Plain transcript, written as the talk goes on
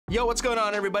Yo, what's going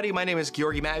on everybody? My name is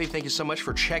Giorgi Matveev. Thank you so much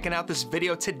for checking out this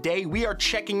video. Today we are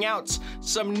checking out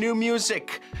some new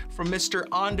music from Mr.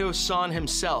 Ando San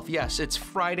himself. Yes, it's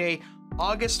Friday,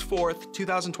 August 4th,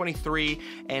 2023,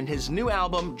 and his new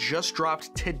album just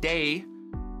dropped today.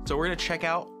 So we're gonna check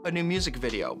out a new music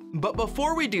video. But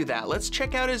before we do that, let's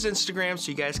check out his Instagram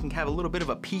so you guys can have a little bit of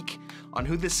a peek on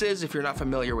who this is if you're not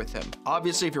familiar with him.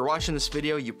 Obviously, if you're watching this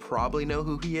video, you probably know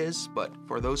who he is, but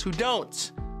for those who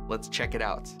don't, let's check it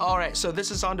out. All right, so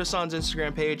this is Ando San's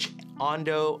Instagram page,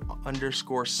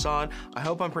 Ando_San. I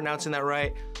hope I'm pronouncing that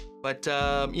right, but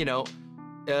you know,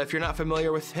 if you're not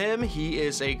familiar with him, he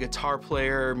is a guitar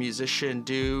player, musician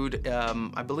dude.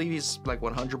 I believe he's like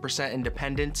 100%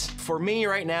 independent. For me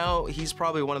right now, he's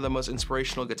probably one of the most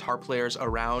inspirational guitar players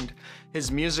around.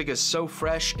 His music is so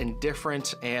fresh and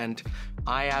different, and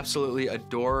I absolutely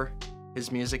adore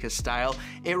his music, his style.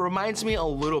 It reminds me a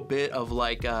little bit of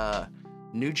like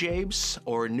Nujabes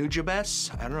or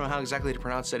Nujabes. I don't know how exactly to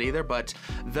pronounce that either, but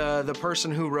the person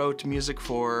who wrote music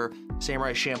for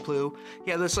Samurai Champloo,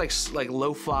 he had this like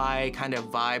lo-fi kind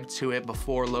of vibe to it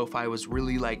before lo-fi was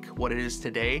really like what it is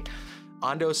today.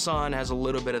 Ando San has a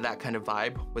little bit of that kind of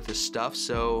vibe with his stuff,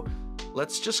 so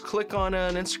let's just click on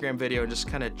an Instagram video and just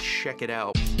kind of check it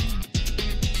out.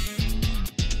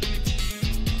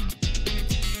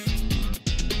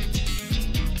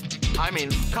 I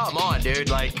mean, come on, dude,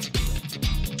 like,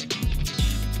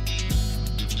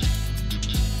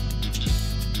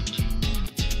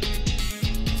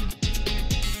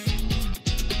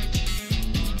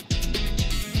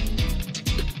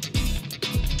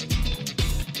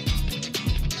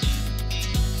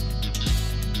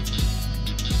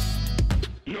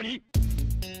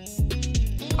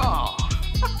 oh.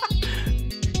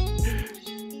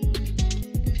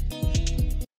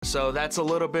 So that's a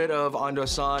little bit of Ando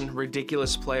San,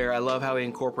 ridiculous player. I love how he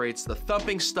incorporates the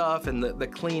thumping stuff and the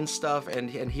clean stuff, and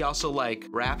he also like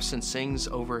raps and sings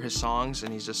over his songs,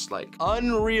 and he's just like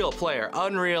unreal player,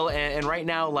 unreal. And right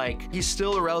now, like, he's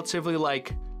still a relatively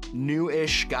like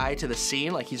new-ish guy to the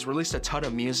scene. Like, he's released a ton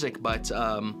of music, but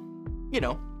you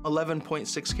know,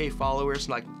 11.6K followers,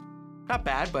 like, not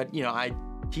bad, but you know,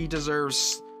 he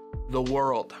deserves the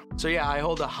world. So yeah, I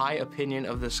hold a high opinion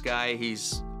of this guy.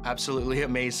 He's absolutely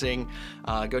amazing.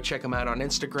 Go check him out on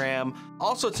Instagram.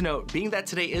 Also to note, being that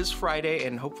today is Friday,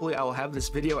 and hopefully I will have this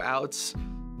video out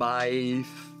by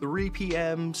 3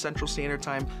 p.m. Central Standard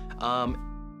Time,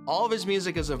 all of his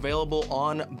music is available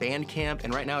on Bandcamp,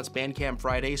 and right now it's Bandcamp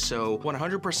Friday, so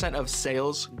 100% of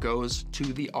sales goes to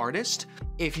the artist.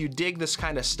 If you dig this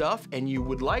kind of stuff and you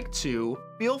would like to,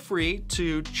 feel free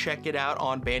to check it out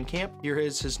on Bandcamp. Here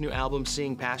is his new album,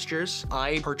 Seeing Pastures.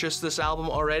 I purchased this album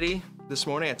already this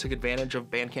morning. I took advantage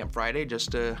of Bandcamp Friday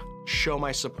just to show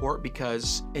my support,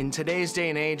 because in today's day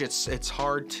and age, it's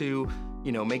hard to,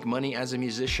 you know, make money as a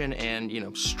musician, and, you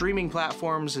know, streaming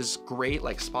platforms is great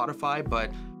like Spotify,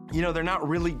 but you know, they're not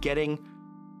really getting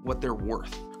what they're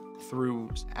worth through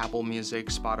Apple Music,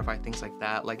 Spotify, things like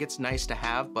that. Like, it's nice to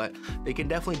have, but they can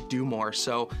definitely do more.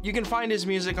 So you can find his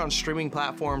music on streaming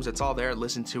platforms. It's all there.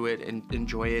 Listen to it and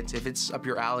enjoy it if it's up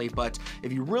your alley. But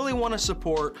if you really want to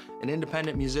support an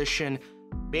independent musician,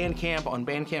 Bandcamp on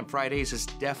Bandcamp Fridays is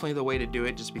definitely the way to do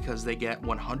it, just because they get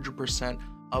 100%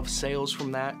 of sales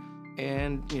from that.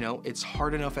 And, you know, it's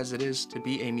hard enough as it is to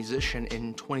be a musician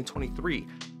in 2023.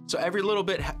 So every little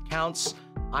bit counts.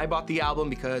 I bought the album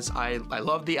because I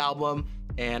love the album,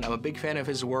 and I'm a big fan of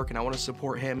his work, and I want to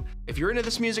support him. If you're into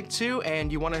this music too and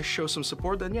you want to show some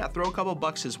support, then yeah, throw a couple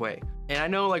bucks his way. And I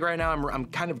know, like, right now I'm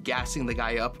kind of gassing the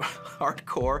guy up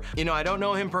hardcore. You know, I don't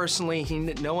know him personally.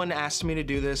 No one asked me to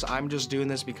do this. I'm just doing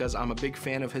this because I'm a big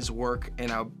fan of his work,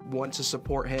 and I want to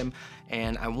support him,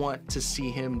 and I want to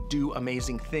see him do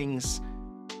amazing things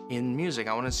in music.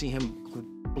 I want to see him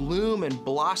bloom and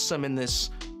blossom in this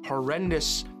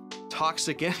horrendous,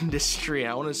 toxic industry.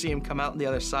 I want to see him come out on the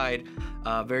other side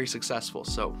very successful.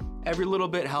 So every little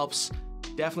bit helps.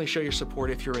 Definitely show your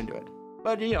support if you're into it.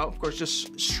 But, you know, of course,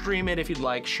 just stream it if you'd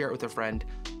like, share it with a friend,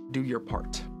 do your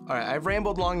part. All right, I've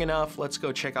rambled long enough. Let's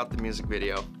go check out the music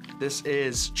video. This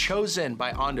is Chosen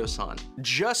by Ando San.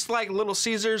 Just like Little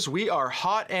Caesars, we are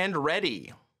hot and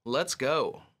ready. Let's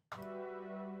go.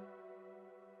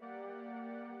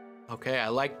 Okay, I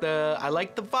like the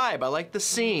vibe. I like the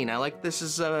scene. I like this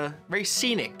is very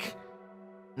scenic.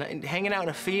 Hanging out in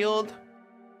a field.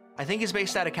 I think he's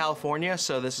based out of California,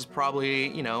 so this is probably,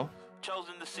 you know,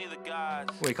 chosen to see the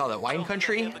gods. What do you call that? Wine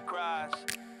country?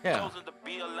 Yeah. Chosen to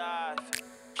be alive.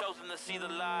 Chosen to see the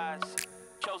lies.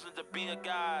 Chosen to be a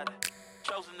god.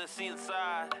 Chosen to see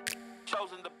inside.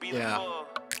 Chosen to be the full.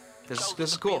 This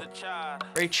is cool.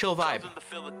 Very chill vibe.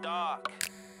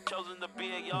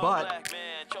 but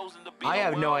I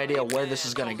have no idea where this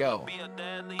is gonna go.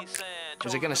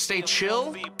 Is it gonna stay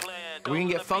chill? Are we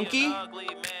gonna get funky?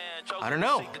 I don't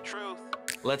know.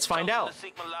 Let's find out.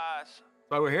 That's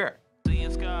why we're here.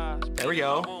 There we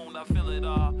go.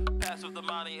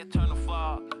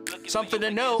 Something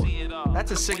to note,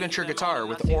 that's a signature guitar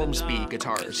with Ormsby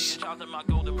guitars.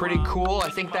 Pretty cool. I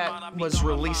think that was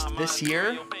released this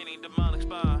year.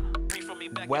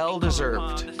 Well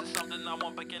deserved.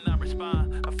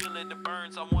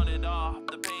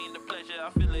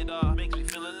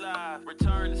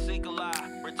 Return to seek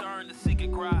alive, return to seek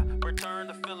and cry, return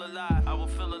to feel alive. I will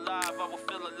feel alive, I will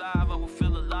feel alive, I will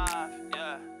feel alive,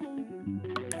 yeah.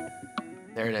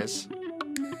 There it is.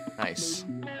 Nice.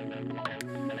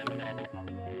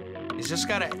 He's just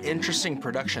got an interesting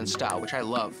production style, which I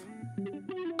love.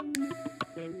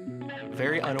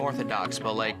 Very unorthodox,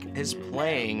 but like his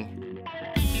playing.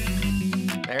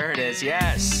 There it is,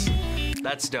 yes.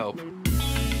 That's dope.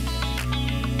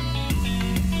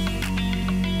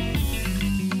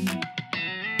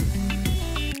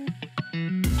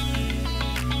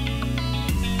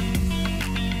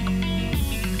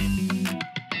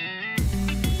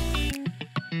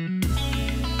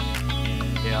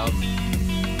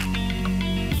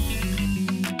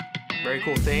 Very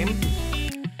cool theme.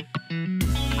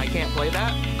 I can't play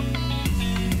that.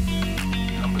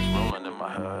 Numbers rolling in my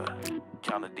head.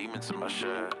 Counting demons in my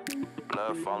shed.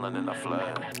 Blood falling in a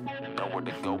flood. Nowhere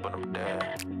to go but I'm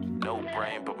dead. No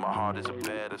brain but my heart is a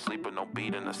bed. Asleep with no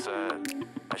beat in the set.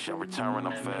 I shall return when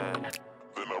I'm fed.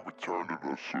 Then I return to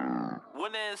the sun.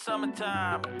 When it's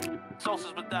summertime,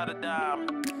 solstice without a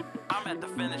dime. I'm at the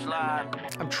finish line.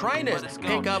 I'm trying to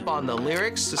pick up on the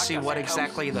lyrics to see what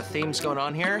exactly the theme's going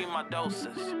on here.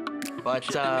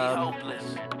 But I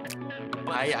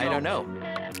don't know.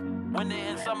 When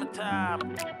it's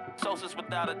summertime, solstice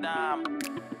without a dime.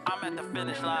 I'm at the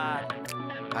finish line.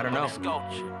 I don't know.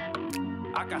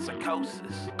 I got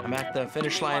psychosis. I'm at the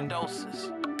finish line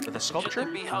with a sculpture.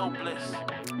 Be hopeless,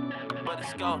 but it's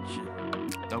sculpture.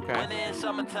 Okay. When it's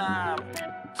summertime,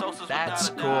 that's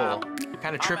cool.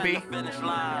 Kind of trippy.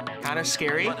 Kind of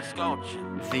scary.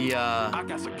 The I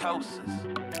got psychosis.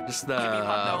 Just the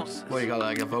what do you call it?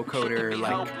 Like a vocoder,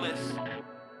 like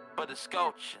but it's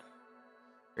sculpture.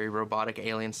 Very robotic,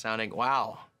 alien sounding.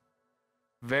 Wow.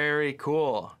 Very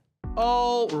cool.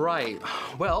 All right.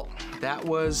 Well, that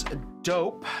was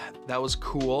dope. That was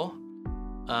cool.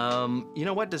 You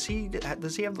know what? Does he have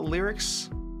the lyrics?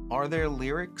 Are there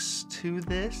lyrics to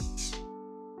this?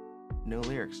 No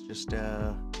lyrics. Just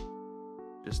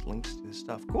links to the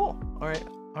stuff. Cool. All right.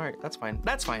 That's fine.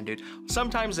 That's fine, dude.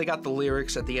 Sometimes they got the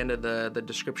lyrics at the end of the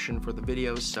description for the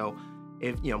videos. So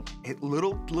if you know,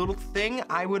 little thing,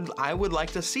 I would like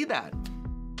to see that.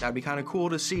 That'd be kind of cool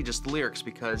to see just the lyrics,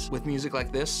 because with music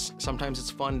like this, sometimes it's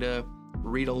fun to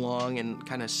read along and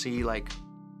kind of see, like,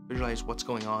 visualize what's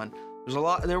going on.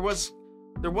 There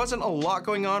wasn't a lot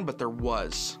going on, but there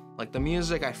was. Like the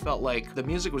music, I felt like the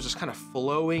music was just kind of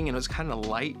flowing and it was kind of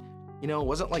light. You know, it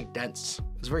wasn't like dense.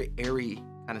 It was very airy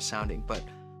kind of sounding, but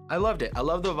I loved it. I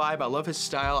love the vibe. I love his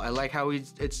style. I like how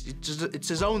it's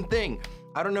his own thing.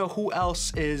 I don't know who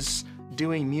else is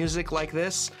doing music like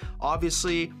this.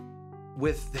 Obviously,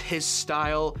 with his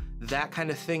style, that kind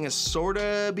of thing is sort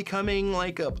of becoming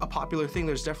like a popular thing.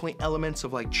 There's definitely elements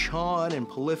of like Chon and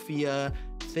Polyphia,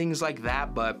 things like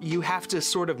that, but you have to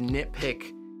sort of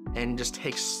nitpick and just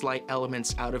take slight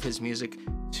elements out of his music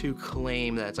to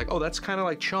claim that it's like, oh, that's kind of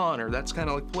like Chon or that's kind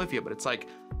of like Polyphia, but it's like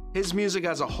his music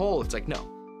as a whole, it's like, no,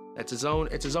 it's his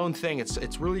own thing.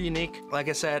 It's really unique. Like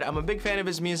I said, I'm a big fan of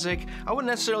his music. I wouldn't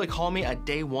necessarily call me a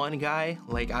day one guy.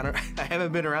 Like I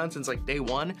haven't been around since like day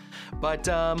one, but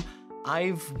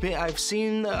I've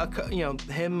seen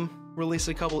him release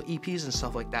a couple EPs and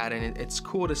stuff like that, and it's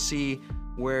cool to see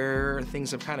where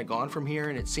things have kind of gone from here.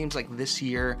 And it seems like this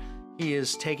year he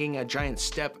is taking a giant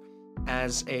step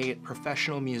as a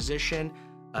professional musician.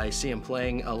 I see him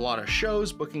playing a lot of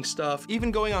shows, booking stuff,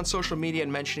 even going on social media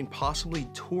and mentioning possibly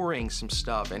touring some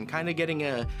stuff, and kind of getting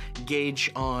a gauge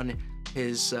on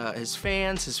his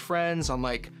fans, his friends, on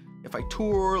like, if I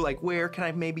tour, like where can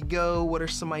I maybe go? What are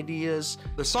some ideas?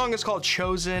 The song is called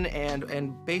Chosen,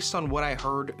 and based on what I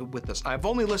heard with this, I've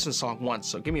only listened to the song once,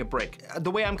 so give me a break.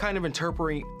 The way I'm kind of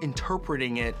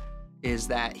interpreting it is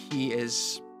that he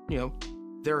is, you know,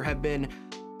 there have been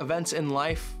events in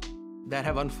life that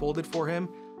have unfolded for him,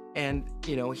 and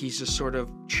you know, he's just sort of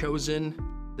chosen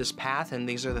this path, and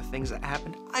these are the things that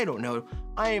happened. I don't know.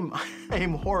 I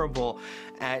am horrible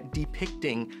at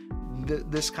depicting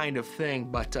this kind of thing,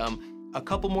 but a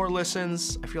couple more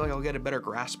listens, I feel like I'll get a better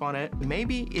grasp on it.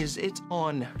 Maybe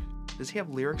does he have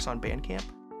lyrics on Bandcamp?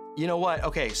 You know what?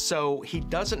 Okay, so he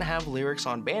doesn't have lyrics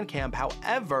on Bandcamp.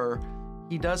 However,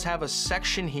 he does have a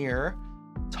section here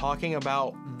talking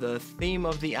about the theme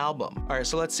of the album. All right,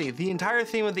 so let's see. The entire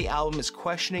theme of the album is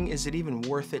questioning, is it even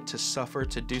worth it to suffer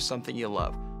to do something you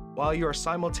love? While you are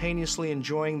simultaneously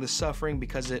enjoying the suffering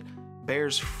because it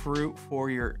bears fruit for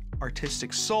your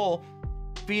artistic soul,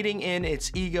 feeding in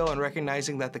its ego and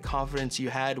recognizing that the confidence you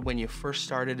had when you first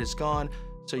started is gone,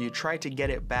 so you try to get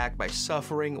it back by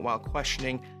suffering while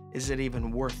questioning, is it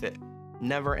even worth it?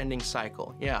 Never-ending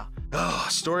cycle. Yeah. Oh,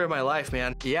 story of my life,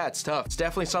 man. Yeah, it's tough. It's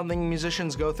definitely something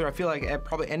musicians go through. I feel like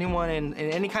probably anyone in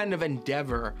any kind of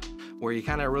endeavor where you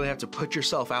kind of really have to put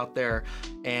yourself out there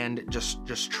and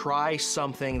just try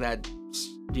something that,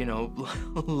 you know,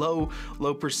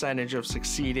 low percentage of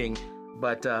succeeding,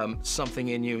 but something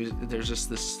in you, there's just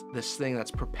this thing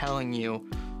that's propelling you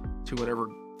to whatever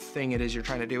thing it is you're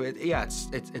trying to do. It's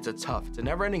a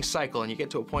never-ending cycle, and you get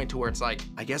to a point to where it's like,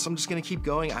 I guess I'm just gonna keep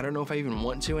going. I don't know if I even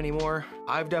want to anymore.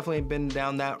 I've definitely been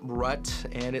down that rut,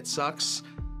 and it sucks.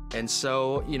 And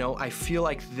so, you know, I feel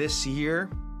like this year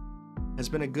has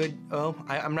been a good,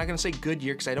 I'm not gonna say good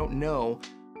year because I don't know,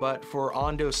 but for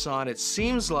Ando San, it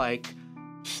seems like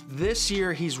this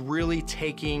year he's really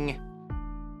taking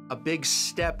a big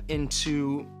step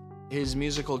into his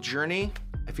musical journey.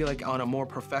 I feel like on a more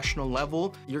professional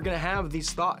level, you're gonna have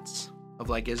these thoughts of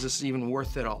like, is this even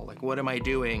worth it all? Like, what am I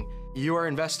doing? You are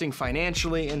investing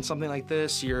financially in something like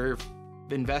this. You're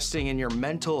investing in your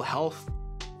mental health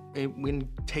when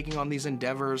taking on these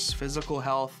endeavors, physical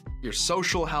health, your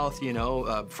social health, you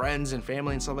know, friends and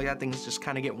family and stuff like that. Things just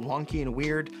kind of get wonky and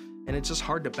weird, and it's just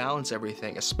hard to balance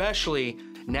everything, especially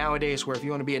nowadays where if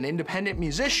you want to be an independent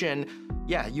musician,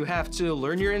 yeah, you have to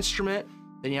learn your instrument,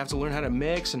 then you have to learn how to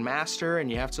mix and master,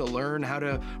 and you have to learn how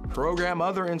to program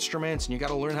other instruments, and you got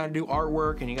to learn how to do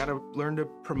artwork, and you got to learn to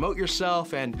promote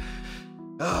yourself, and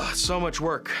so much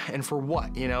work. And for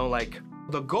what? You know, like,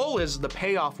 the goal is, the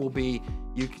payoff will be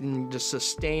you can just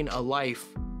sustain a life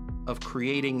of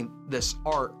creating this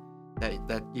art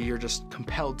that you're just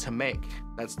compelled to make.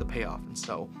 That's the payoff. And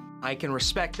so I can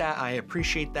respect that, I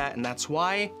appreciate that, and that's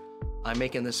why I'm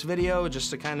making this video, just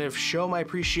to kind of show my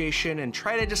appreciation and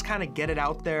try to just kind of get it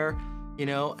out there, you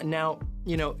know. Now,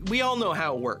 you know, we all know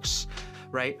how it works,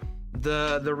 right?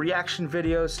 The reaction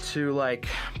videos to like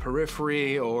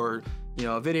Periphery, or, you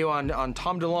know, a video on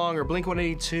Tom DeLonge or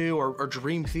Blink-182 or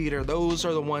Dream Theater, those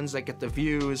are the ones that get the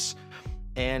views.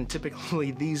 And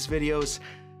typically these videos,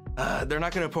 they're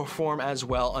not gonna perform as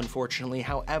well, unfortunately.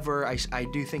 However, I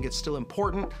do think it's still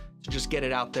important to just get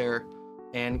it out there.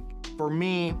 And for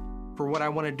me, for what I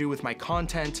wanna do with my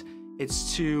content,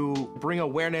 it's to bring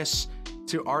awareness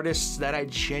to artists that I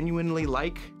genuinely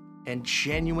like and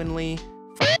genuinely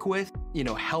fuck with, you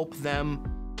know, help them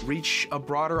reach a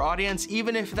broader audience,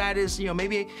 even if that is, you know,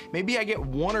 maybe I get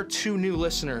 1 or 2 new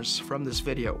listeners from this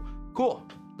video. Cool,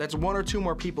 that's 1 or 2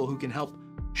 more people who can help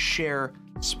share,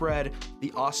 spread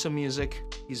the awesome music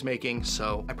he's making.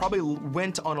 So I probably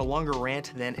went on a longer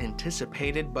rant than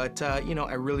anticipated, but you know,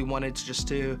 I really wanted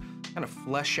to kind of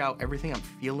flesh out everything I'm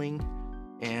feeling.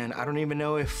 And I don't even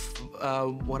know if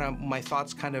my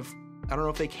thoughts kind of, I don't know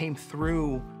if they came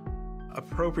through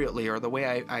appropriately or the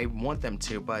way I want them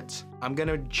to, but I'm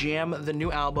gonna jam the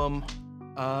new album.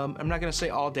 I'm not gonna say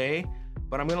all day,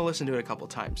 but I'm gonna listen to it a couple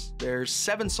times. There's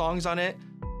 7 songs on it.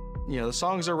 You know, the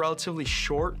songs are relatively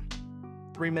short,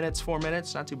 3 minutes, 4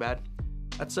 minutes, not too bad.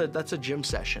 That's a gym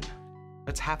session.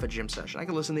 That's half a gym session. I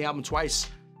could listen to the album twice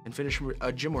and finish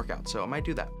a gym workout, so I might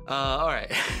do that. All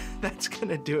right, that's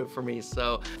gonna do it for me.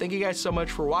 So thank you guys so much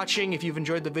for watching. If you've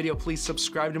enjoyed the video, please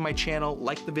subscribe to my channel,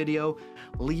 like the video,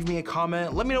 leave me a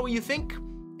comment, let me know what you think.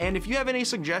 And if you have any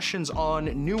suggestions on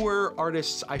newer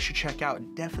artists I should check out,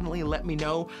 definitely let me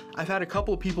know. I've had a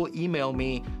couple of people email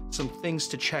me some things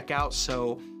to check out,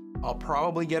 so I'll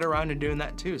probably get around to doing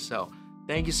that too. So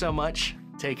thank you so much,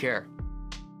 take care.